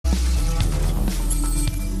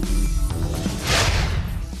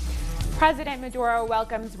President Maduro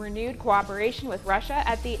welcomes renewed cooperation with Russia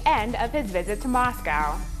at the end of his visit to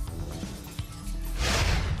Moscow.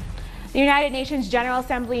 The United Nations General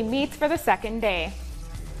Assembly meets for the second day.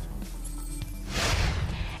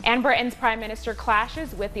 And Britain's Prime Minister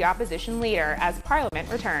clashes with the opposition leader as Parliament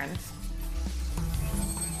returns.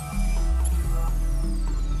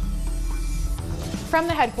 From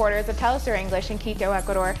the headquarters of Telesur English in Quito,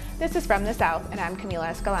 Ecuador, this is From the South, and I'm Camila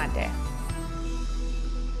Escalante.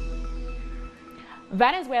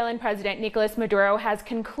 Venezuelan President Nicolas Maduro has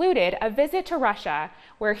concluded a visit to Russia,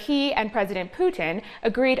 where he and President Putin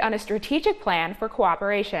agreed on a strategic plan for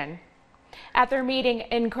cooperation. At their meeting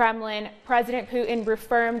in Kremlin, President Putin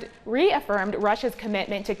reaffirmed Russia's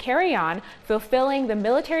commitment to carry on fulfilling the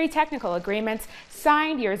military technical agreements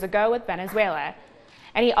signed years ago with Venezuela.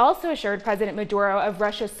 And he also assured President Maduro of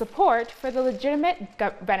Russia's support for the legitimate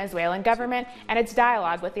Venezuelan government and its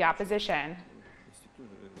dialogue with the opposition.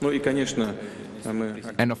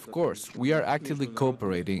 And of course, we are actively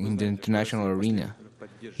cooperating in the international arena.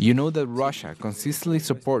 You know that Russia consistently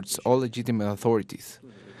supports all legitimate authorities,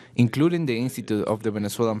 including the Institute of the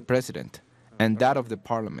Venezuelan President and that of the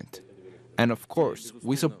Parliament. And of course,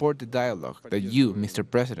 we support the dialogue that you, Mr.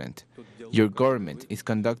 President, your government is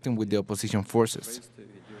conducting with the opposition forces.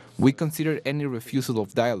 We consider any refusal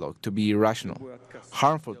of dialogue to be irrational,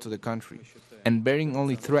 harmful to the country, and bearing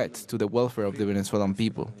only threats to the welfare of the Venezuelan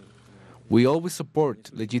people. We always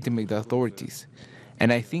support legitimate authorities,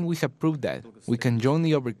 and I think we have proved that we can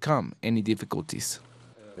jointly overcome any difficulties.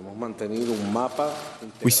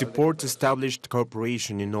 We support established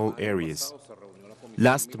cooperation in all areas.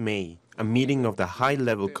 Last May, a meeting of the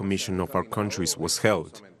high-level commission of our countries was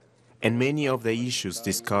held, and many of the issues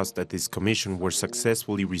discussed at this commission were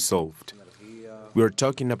successfully resolved. We are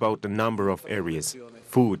talking about a number of areas: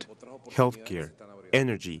 food, healthcare,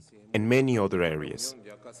 energy, and many other areas.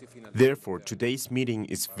 Therefore, today's meeting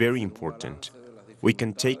is very important. We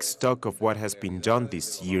can take stock of what has been done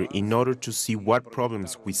this year in order to see what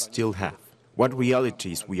problems we still have, what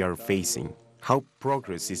realities we are facing, how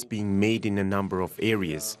progress is being made in a number of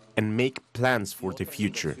areas, and make plans for the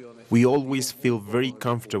future. We always feel very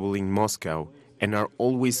comfortable in Moscow and are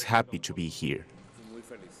always happy to be here.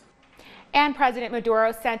 And President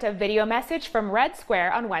Maduro sent a video message from Red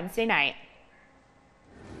Square on Wednesday night.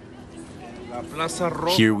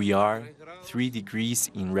 Here we are, 3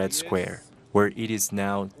 degrees in Red Square, where it is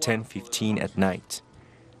now 10:15 at night.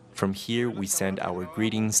 From here we send our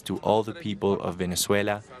greetings to all the people of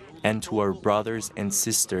Venezuela and to our brothers and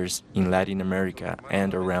sisters in Latin America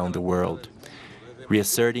and around the world,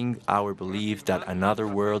 reasserting our belief that another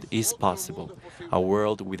world is possible, a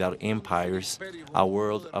world without empires, a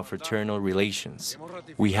world of fraternal relations.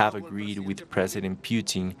 We have agreed with President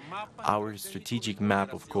Putin our strategic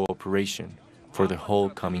map of cooperation for the whole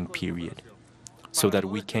coming period, so that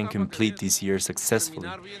we can complete this year successfully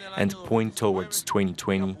and point towards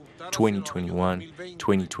 2020, 2021,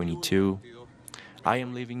 2022. I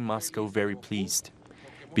am leaving Moscow very pleased,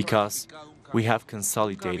 because we have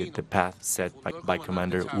consolidated the path set by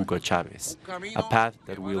Commander Hugo Chavez, a path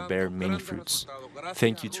that will bear many fruits.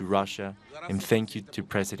 Thank you to Russia, and thank you to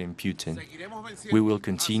President Putin. We will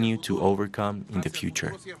continue to overcome in the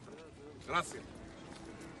future.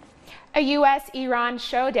 A U.S.-Iran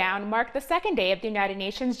showdown marked the second day of the United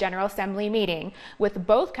Nations General Assembly meeting, with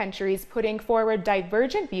both countries putting forward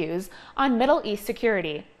divergent views on Middle East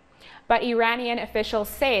security. But Iranian officials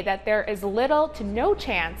say that there is little to no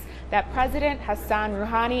chance that President Hassan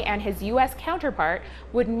Rouhani and his U.S. counterpart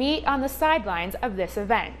would meet on the sidelines of this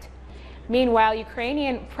event. Meanwhile,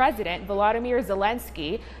 Ukrainian President Volodymyr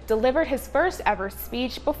Zelensky delivered his first ever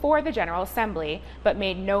speech before the General Assembly, but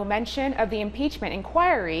made no mention of the impeachment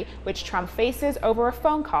inquiry which Trump faces over a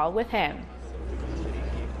phone call with him.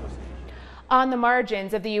 On the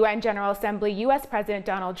margins of the UN General Assembly, U.S. President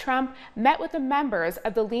Donald Trump met with the members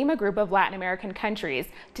of the Lima Group of Latin American countries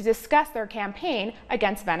to discuss their campaign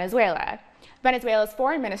against Venezuela. Venezuela's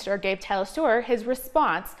foreign minister gave Telesur his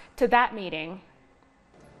response to that meeting.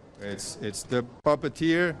 It's the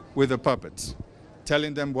puppeteer with the puppets,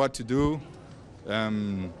 telling them what to do.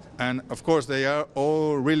 And of course, they are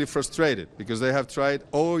all really frustrated because they have tried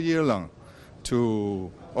all year long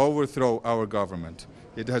to overthrow our government.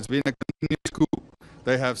 It has been a continuous coup.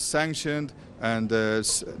 They have sanctioned and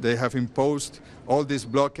they have imposed all this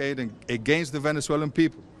blockade against the Venezuelan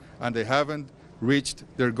people, and they haven't reached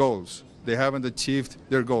their goals. They haven't achieved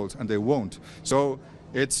their goals, and they won't. So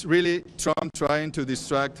it's really Trump trying to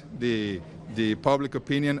distract the public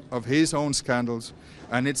opinion of his own scandals,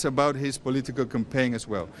 and it's about his political campaign as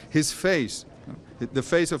well. His face, the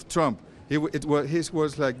face of Trump, His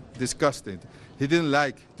was like disgusted. He didn't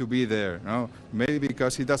like to be there, no? Maybe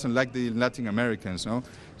because he doesn't like the Latin Americans, no?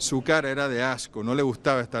 Su cara era de asco, no le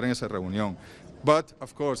gustaba estar en esa reunión. But,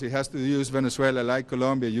 of course, he has to use Venezuela like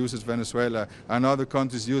Colombia uses Venezuela and other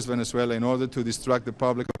countries use Venezuela in order to distract the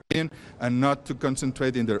public opinion and not to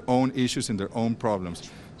concentrate in their own issues, in their own problems.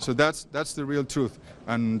 So that's the real truth.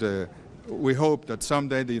 And we hope that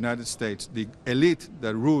someday the United States, the elite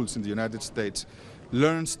that rules in the United States,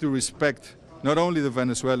 learns to respect not only the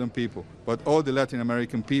Venezuelan people, but all the Latin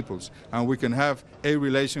American peoples, and we can have a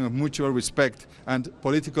relation of mutual respect and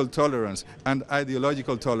political tolerance and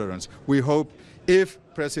ideological tolerance. We hope if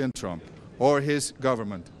President Trump or his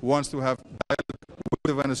government wants to have dialogue with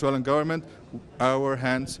the Venezuelan government, our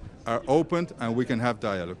hands are opened and we can have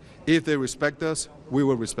dialogue. If they respect us, we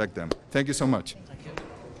will respect them. Thank you so much.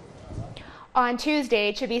 On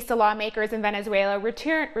Tuesday, Chavista lawmakers in Venezuela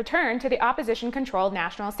returned to the opposition-controlled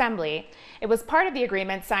National Assembly. It was part of the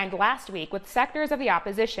agreement signed last week with sectors of the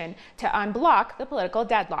opposition to unblock the political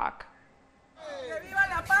deadlock.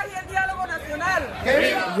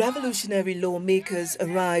 Revolutionary lawmakers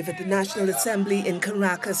arrive at the National Assembly in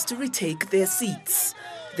Caracas to retake their seats.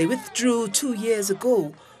 They withdrew 2 years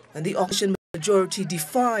ago when the opposition majority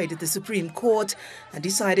defied the Supreme Court and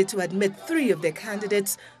decided to admit 3 of their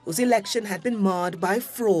candidates whose election had been marred by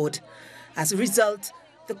fraud. As a result,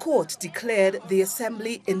 the court declared the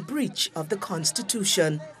assembly in breach of the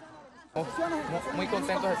Constitution.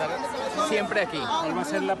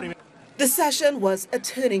 The session was a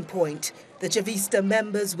turning point. The Chavista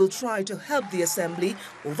members will try to help the assembly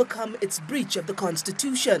overcome its breach of the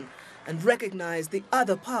Constitution and recognize the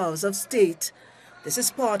other powers of state. This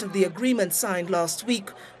is part of the agreement signed last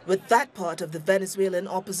week with that part of the Venezuelan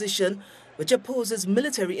opposition which opposes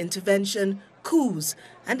military intervention, coups,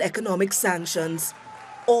 and economic sanctions.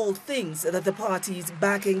 All things that the parties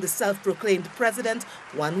backing the self-proclaimed president,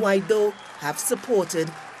 Juan Guaidó, have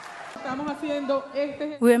supported.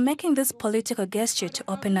 We are making this political gesture to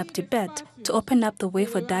open up debate, to open up the way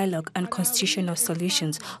for dialogue and constitutional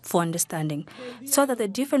solutions for understanding, so that the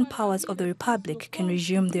different powers of the Republic can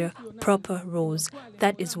resume their proper roles.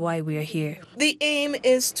 That is why we are here. The aim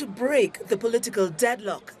is to break the political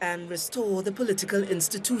deadlock and restore the political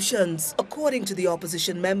institutions, according to the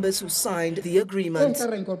opposition members who signed the agreement.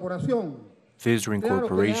 This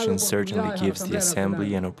reincorporation certainly gives the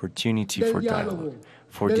Assembly an opportunity for dialogue,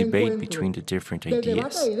 for debate between the different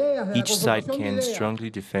ideas. Each side can strongly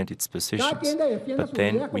defend its positions, but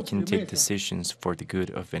then we can take decisions for the good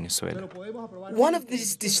of Venezuela. One of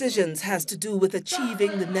these decisions has to do with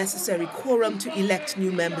achieving the necessary quorum to elect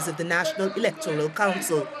new members of the National Electoral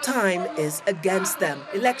Council. Time is against them.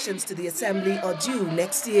 Elections to the Assembly are due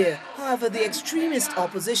next year. However, the extremist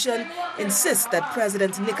opposition insists that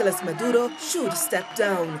President Nicolas Maduro should step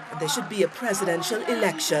down and there should be a presidential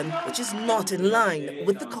election, which is not in line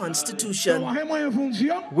with the Constitution.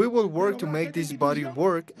 We will work to make this body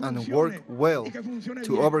work and work well,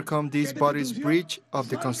 to overcome this body's breach of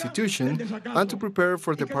the Constitution and to prepare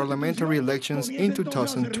for the parliamentary elections in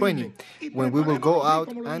 2020, when we will go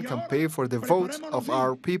out and campaign for the votes of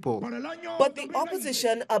our people. But the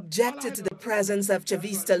opposition objected to the presence of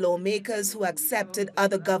Chavista lawmakers who accepted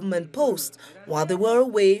other government posts while they were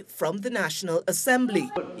away from the National Assembly.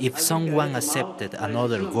 If someone accepted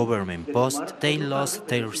another government post, they lost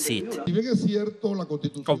their seat.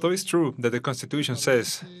 Although it's true that the Constitution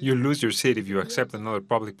says you lose your seat if you accept another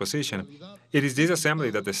public position, it is this assembly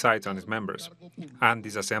that decides on its members. And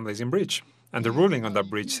this assembly is in breach. And the ruling on that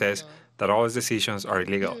breach says that all its decisions are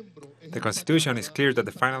illegal. The Constitution is clear that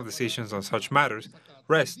the final decisions on such matters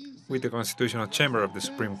rest with the Constitutional Chamber of the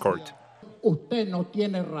Supreme Court.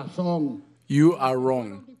 You are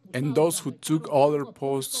wrong, and those who took other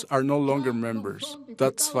posts are no longer members.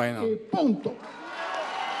 That's final.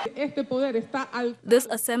 This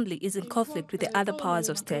assembly is in conflict with the other powers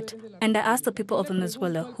of state. And I ask the people of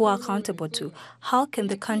Venezuela, who are accountable to, how can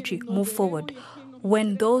the country move forward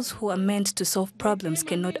when those who are meant to solve problems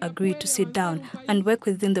cannot agree to sit down and work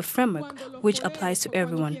within the framework which applies to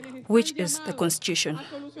everyone, which is the Constitution?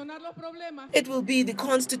 It will be the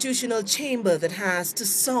Constitutional Chamber that has to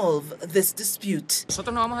solve this dispute.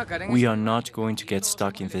 We are not going to get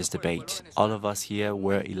stuck in this debate. All of us here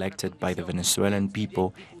were elected by the Venezuelan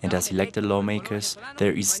people, and as elected lawmakers,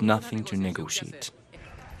 there is nothing to negotiate.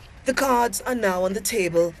 The cards are now on the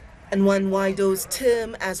table, and Juan Guaidó's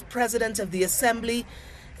term as president of the Assembly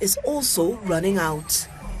is also running out.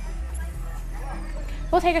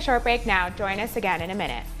 We'll take a short break now. Join us again in a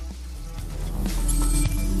minute.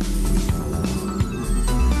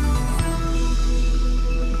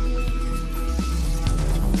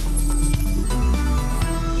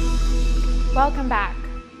 Welcome back.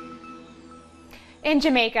 In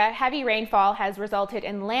Jamaica, heavy rainfall has resulted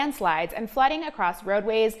in landslides and flooding across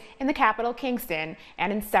roadways in the capital, Kingston,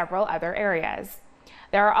 and in several other areas.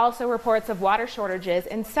 There are also reports of water shortages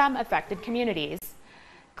in some affected communities.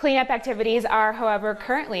 Cleanup activities are, however,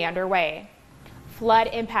 currently underway.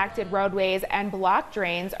 Flood-impacted roadways and blocked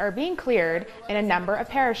drains are being cleared in a number of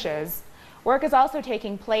parishes. Work is also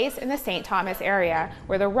taking place in the St. Thomas area,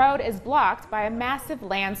 where the road is blocked by a massive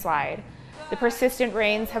landslide. The persistent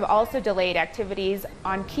rains have also delayed activities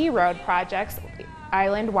on key road projects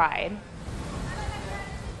island-wide.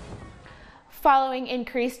 Following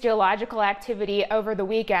increased geological activity over the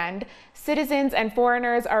weekend, citizens and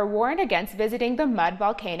foreigners are warned against visiting the mud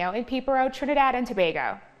volcano in Piparo, Trinidad and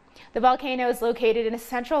Tobago. The volcano is located in a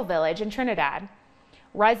central village in Trinidad.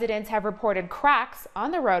 Residents have reported cracks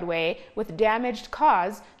on the roadway with damage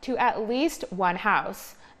caused to at least one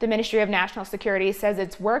house. The Ministry of National Security says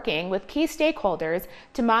it's working with key stakeholders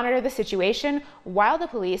to monitor the situation, while the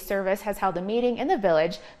police service has held a meeting in the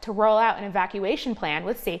village to roll out an evacuation plan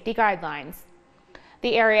with safety guidelines.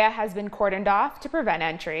 The area has been cordoned off to prevent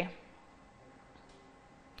entry.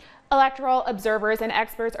 Electoral observers and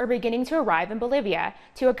experts are beginning to arrive in Bolivia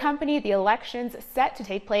to accompany the elections set to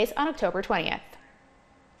take place on October 20th.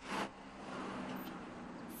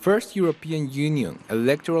 First European Union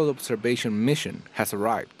electoral observation mission has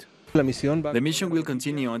arrived. The mission will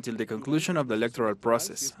continue until the conclusion of the electoral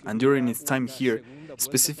process, and during its time here,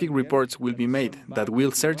 specific reports will be made that will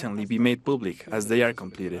certainly be made public as they are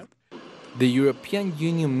completed. The European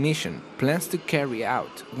Union mission plans to carry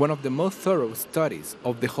out one of the most thorough studies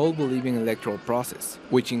of the whole Bolivian electoral process,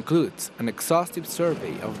 which includes an exhaustive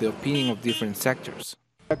survey of the opinion of different sectors.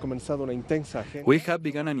 We have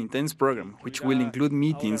begun an intense program which will include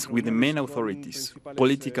meetings with the main authorities,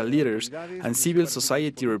 political leaders, and civil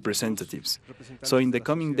society representatives. So in the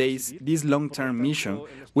coming days, this long-term mission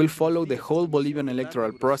will follow the whole Bolivian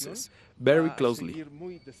electoral process very closely.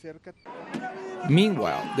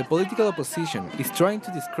 Meanwhile, the political opposition is trying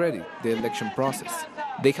to discredit the election process.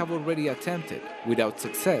 They have already attempted, without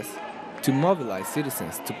success, to mobilize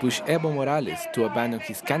citizens to push Evo Morales to abandon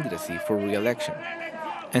his candidacy for re-election,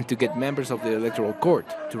 and to get members of the Electoral Court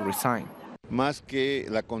to resign.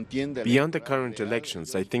 Beyond the current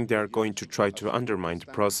elections, I think they are going to try to undermine the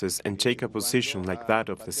process and take a position like that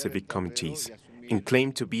of the civic committees, and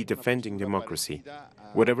claim to be defending democracy,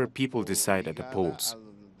 whatever people decide at the polls.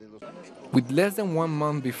 With less than 1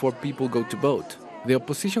 month before people go to vote, the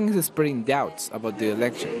opposition is spreading doubts about the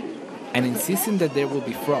election and insisting that there will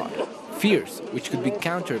be fraud, fears which could be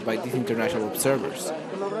countered by these international observers.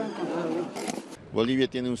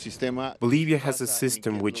 Bolivia has a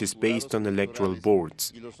system which is based on electoral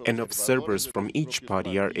boards, and observers from each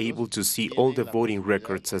party are able to see all the voting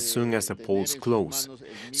records as soon as the polls close,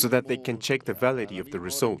 so that they can check the validity of the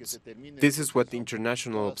results. This is what the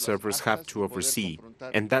international observers have to oversee,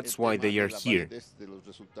 and that's why they are here.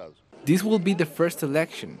 This will be the first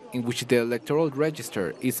election in which the electoral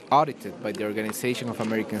register is audited by the Organization of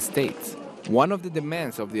American States, one of the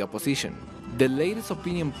demands of the opposition. The latest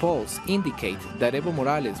opinion polls indicate that Evo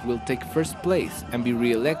Morales will take first place and be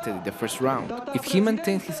re-elected in the first round if he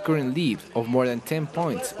maintains his current lead of more than 10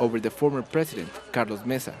 points over the former president, Carlos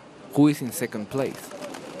Mesa, who is in second place.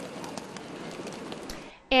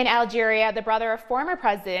 In Algeria, the brother of former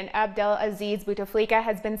President Abdelaziz Bouteflika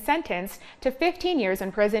has been sentenced to 15 years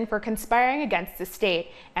in prison for conspiring against the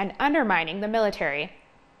state and undermining the military.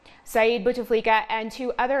 Said Bouteflika and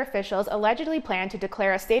 2 other officials allegedly planned to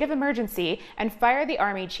declare a state of emergency and fire the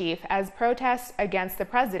army chief as protests against the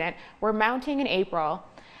president were mounting in April.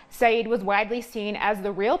 Said was widely seen as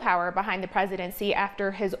the real power behind the presidency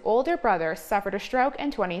after his older brother suffered a stroke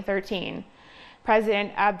in 2013.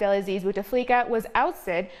 President Abdelaziz Bouteflika was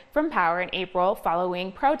ousted from power in April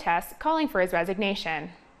following protests calling for his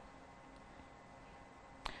resignation.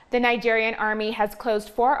 The Nigerian army has closed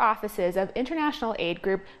 4 offices of international aid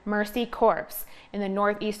group Mercy Corps in the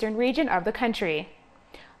northeastern region of the country.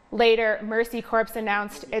 Later, Mercy Corps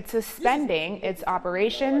announced it's suspending its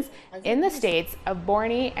operations in the states of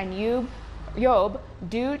Borno and Yobe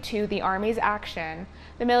due to the army's action.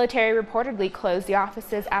 The military reportedly closed the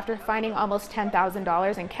offices after finding almost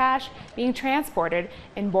 $10,000 in cash being transported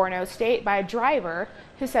in Borno State by a driver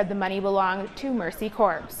who said the money belonged to Mercy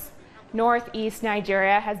Corps. Northeast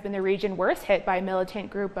Nigeria has been the region worst hit by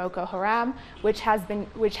militant group Boko Haram, which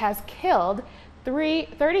has killed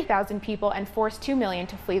 30,000 people and forced 2 million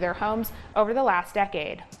to flee their homes over the last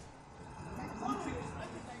decade.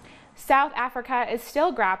 South Africa is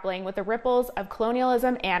still grappling with the ripples of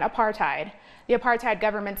colonialism and apartheid. The apartheid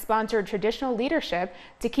government sponsored traditional leadership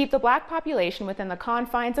to keep the black population within the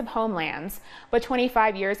confines of homelands. But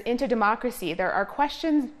 25 years into democracy, there are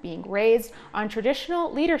questions being raised on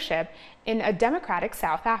traditional leadership in a democratic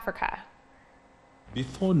South Africa.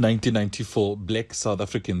 Before 1994, black South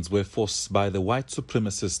Africans were forced by the white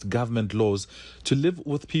supremacist government laws to live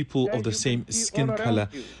with people of the same skin color,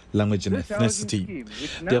 language and ethnicity.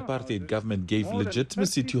 The apartheid government gave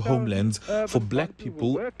legitimacy to homelands for black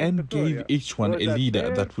people and gave each one a leader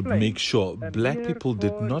that would make sure black people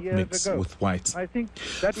did not mix with whites.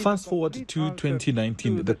 Fast forward to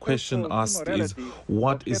 2019, the question asked is,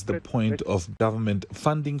 what is the point of government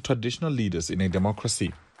funding traditional leaders in a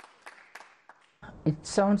democracy? It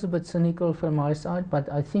sounds a bit cynical from my side, but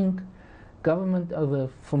I think government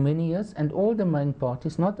for many years, and all the main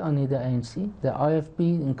parties, not only the ANC, the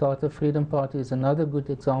IFP, Inkatha Freedom Party is another good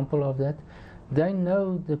example of that. They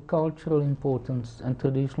know the cultural importance and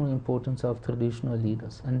traditional importance of traditional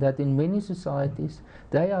leaders, and that in many societies,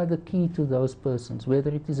 they are the key to those persons,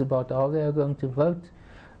 whether it is about how they are going to vote,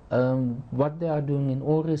 what they are doing in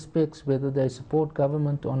all respects, whether they support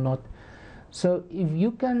government or not. So if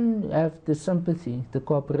you can have the sympathy, the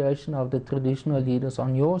cooperation of the traditional leaders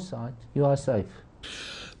on your side, you are safe.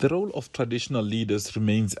 The role of traditional leaders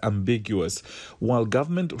remains ambiguous. While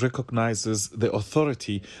government recognizes the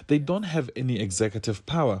authority, they don't have any executive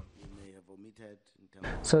power.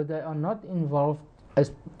 So they are not involved,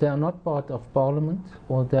 as they are not part of parliament,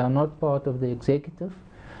 or they are not part of the executive.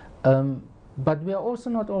 But we are also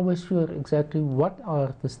not always sure exactly what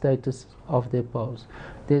are the status of their powers.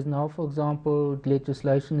 There's now, for example,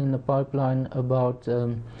 legislation in the pipeline about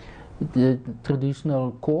the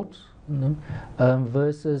traditional courts,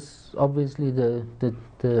 versus obviously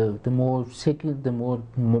the more secular, the more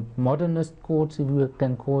modernist courts, if we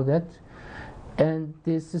can call that. And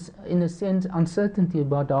there's this, in a sense, uncertainty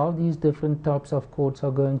about how these different types of courts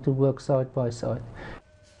are going to work side by side.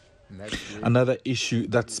 Another issue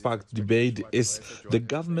that sparked debate is the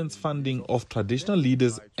government's funding of traditional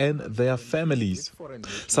leaders and their families.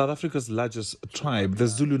 South Africa's largest tribe, the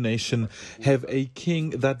Zulu Nation, have a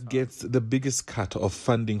king that gets the biggest cut of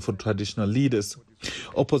funding for traditional leaders.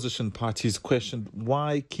 Opposition parties questioned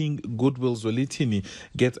why King Goodwill Zwelithini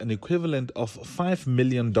gets an equivalent of $5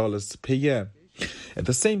 million per year. At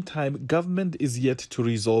the same time, government is yet to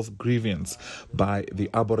resolve grievance by the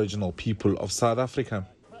Aboriginal people of South Africa.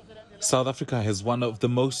 South Africa has one of the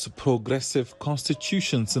most progressive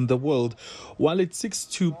constitutions in the world. While it seeks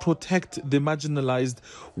to protect the marginalized,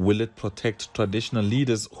 will it protect traditional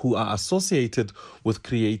leaders who are associated with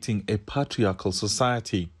creating a patriarchal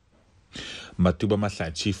society? Matuba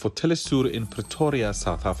Mahlachi for Telesur in Pretoria,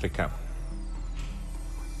 South Africa.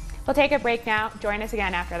 We'll take a break now. Join us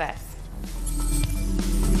again after this.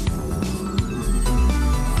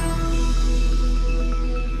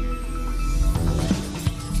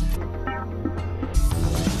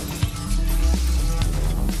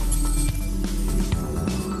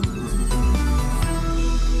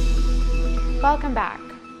 Welcome back.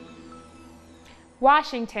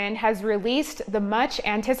 Washington has released the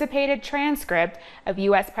much-anticipated transcript of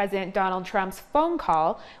U.S. President Donald Trump's phone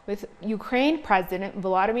call with Ukraine President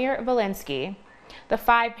Volodymyr Zelensky. The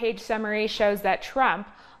 5-page summary shows that Trump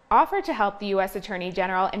offered to help the U.S. Attorney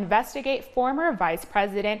General investigate former Vice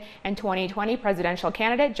President and 2020 presidential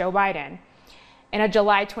candidate Joe Biden. In a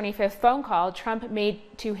July 25th phone call Trump made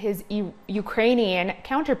to his Ukrainian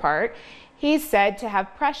counterpart, he's said to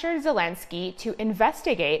have pressured Zelensky to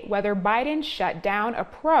investigate whether Biden shut down a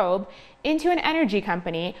probe into an energy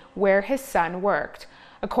company where his son worked.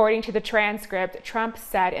 According to the transcript, Trump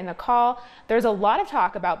said in the call, "There's a lot of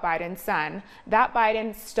talk about Biden's son, that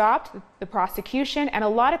Biden stopped the prosecution, and a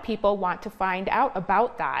lot of people want to find out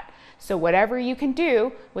about that. So whatever you can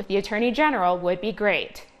do with the Attorney General would be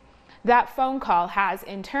great." That phone call has,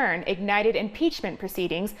 in turn, ignited impeachment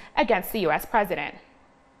proceedings against the U.S. president.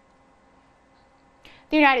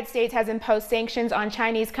 The United States has imposed sanctions on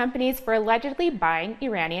Chinese companies for allegedly buying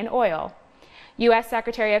Iranian oil. U.S.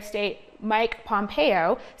 Secretary of State Mike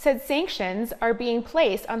Pompeo said sanctions are being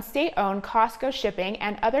placed on state-owned Costco shipping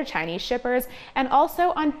and other Chinese shippers, and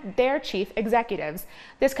also on their chief executives.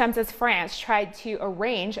 This comes as France tried to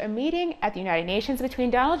arrange a meeting at the United Nations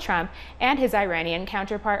between Donald Trump and his Iranian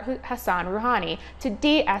counterpart Hassan Rouhani to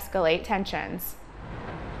de-escalate tensions.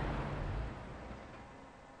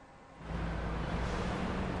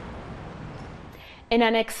 In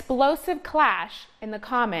an explosive clash in the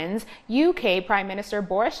Commons, UK Prime Minister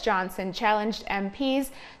Boris Johnson challenged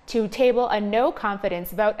MPs to table a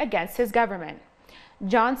no-confidence vote against his government.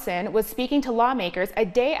 Johnson was speaking to lawmakers a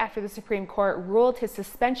day after the Supreme Court ruled his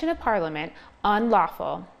suspension of Parliament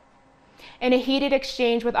unlawful. In a heated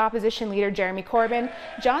exchange with opposition leader Jeremy Corbyn,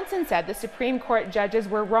 Johnson said the Supreme Court judges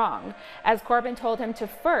were wrong, as Corbyn told him to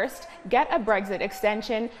first get a Brexit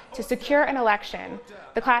extension to secure an election.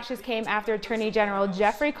 The clashes came after Attorney General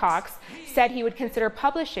Geoffrey Cox said he would consider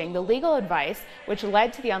publishing the legal advice which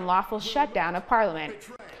led to the unlawful shutdown of Parliament.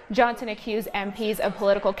 Johnson accused MPs of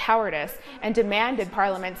political cowardice and demanded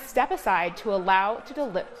Parliament step aside to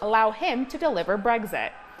allow him to deliver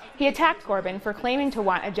Brexit. He attacked Corbyn for claiming to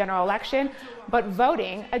want a general election, but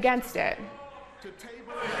voting against it.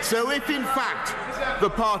 So if in fact the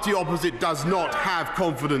party opposite does not have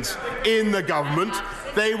confidence in the government,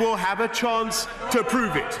 they will have a chance to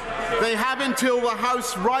prove it. They have until the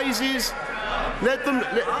House rises. Let them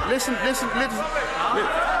listen.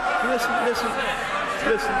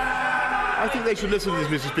 I think they should listen to this,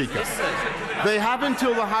 Mr. Speaker. They have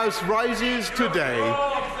until the House rises today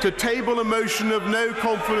to table a motion of no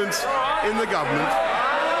confidence in the government.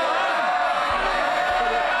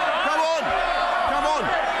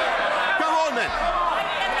 Come on then.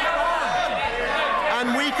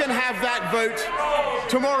 And we can have that vote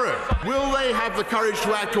tomorrow. Will they have the courage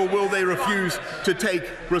to act, or will they refuse to take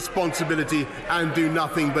responsibility and do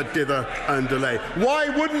nothing but dither and delay? Why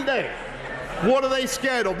wouldn't they? What are they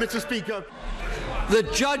scared of, Mr. Speaker? The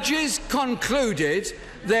judges concluded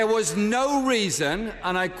there was no reason,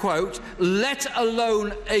 and I quote, let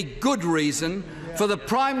alone a good reason, for the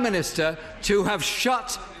Prime Minister to have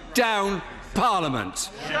shut down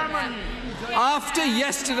Parliament. After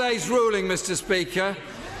yesterday's ruling, Mr. Speaker,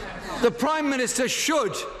 the Prime Minister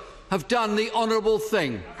should have done the honourable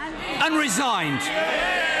thing and resigned.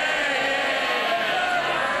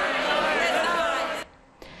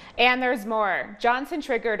 And there's more. Johnson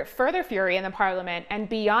triggered further fury in the Parliament and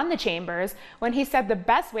beyond the chambers when he said the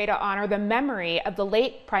best way to honor the memory of the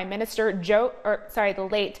late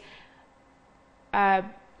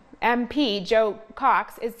MP Joe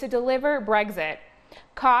Cox is to deliver Brexit.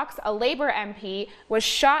 Cox, a Labour MP, was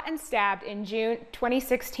shot and stabbed in June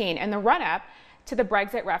 2016 in the run-up to the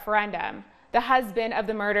Brexit referendum. The husband of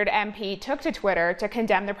the murdered MP took to Twitter to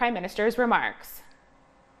condemn the Prime Minister's remarks.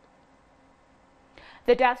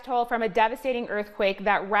 The death toll from a devastating earthquake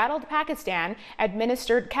that rattled Pakistan,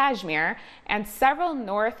 administered Kashmir, and several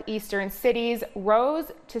northeastern cities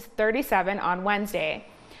rose to 37 on Wednesday.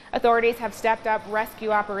 Authorities have stepped up rescue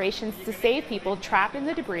operations to save people trapped in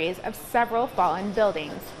the debris of several fallen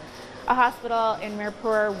buildings. A hospital in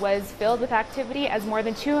Mirpur was filled with activity as more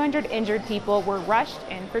than 200 injured people were rushed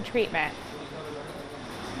in for treatment.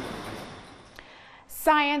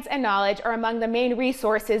 Science and knowledge are among the main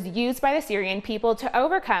resources used by the Syrian people to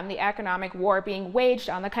overcome the economic war being waged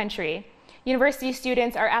on the country. University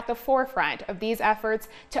students are at the forefront of these efforts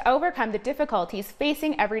to overcome the difficulties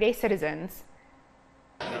facing everyday citizens.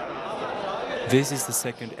 This is the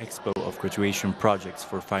second expo of graduation projects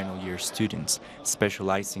for final year students,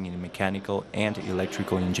 specializing in mechanical and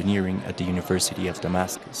electrical engineering at the University of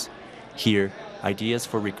Damascus. Here, ideas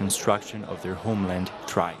for reconstruction of their homeland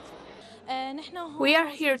thrive. We are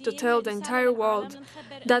here to tell the entire world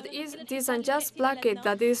that this unjust blockade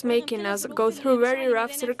that is making us go through very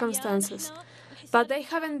rough circumstances. But they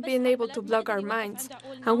haven't been able to block our minds,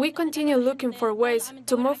 and we continue looking for ways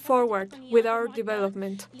to move forward with our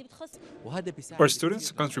development. Our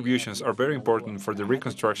students' contributions are very important for the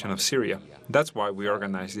reconstruction of Syria. That's why we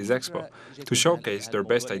organize this expo, to showcase their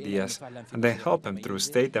best ideas and then help them through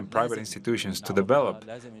state and private institutions to develop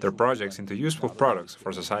their projects into useful products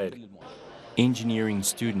for society. Engineering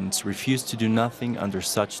students refuse to do nothing under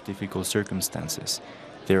such difficult circumstances.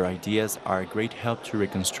 Their ideas are a great help to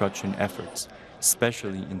reconstruction efforts,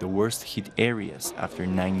 especially in the worst hit areas after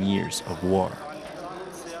 9 years of war.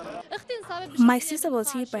 My sister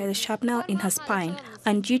was hit by a shrapnel in her spine,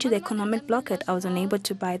 and due to the economic blockade, I was unable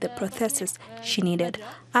to buy the prosthesis she needed.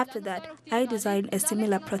 After that, I designed a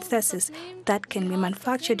similar prosthesis that can be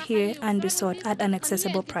manufactured here and be sold at an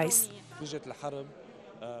accessible price.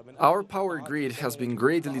 Our power grid has been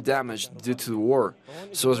greatly damaged due to the war,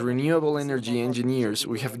 so as renewable energy engineers,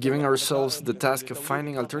 we have given ourselves the task of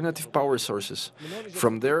finding alternative power sources.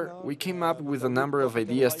 From there, we came up with a number of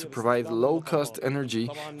ideas to provide low-cost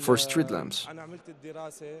energy for street lamps.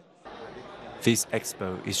 This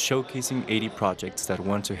expo is showcasing 80 projects that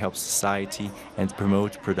want to help society and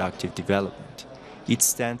promote productive development. It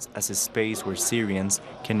stands as a space where Syrians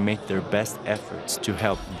can make their best efforts to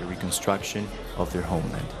help in the reconstruction of their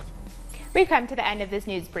homeland. We've come to the end of this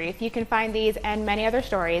news brief. You can find these and many other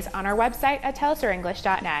stories on our website at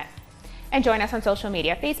telsurenglish.net. And join us on social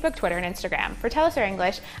media, Facebook, Twitter, and Instagram. For Tell Us Our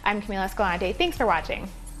English, I'm Camila Escalante. Thanks for watching.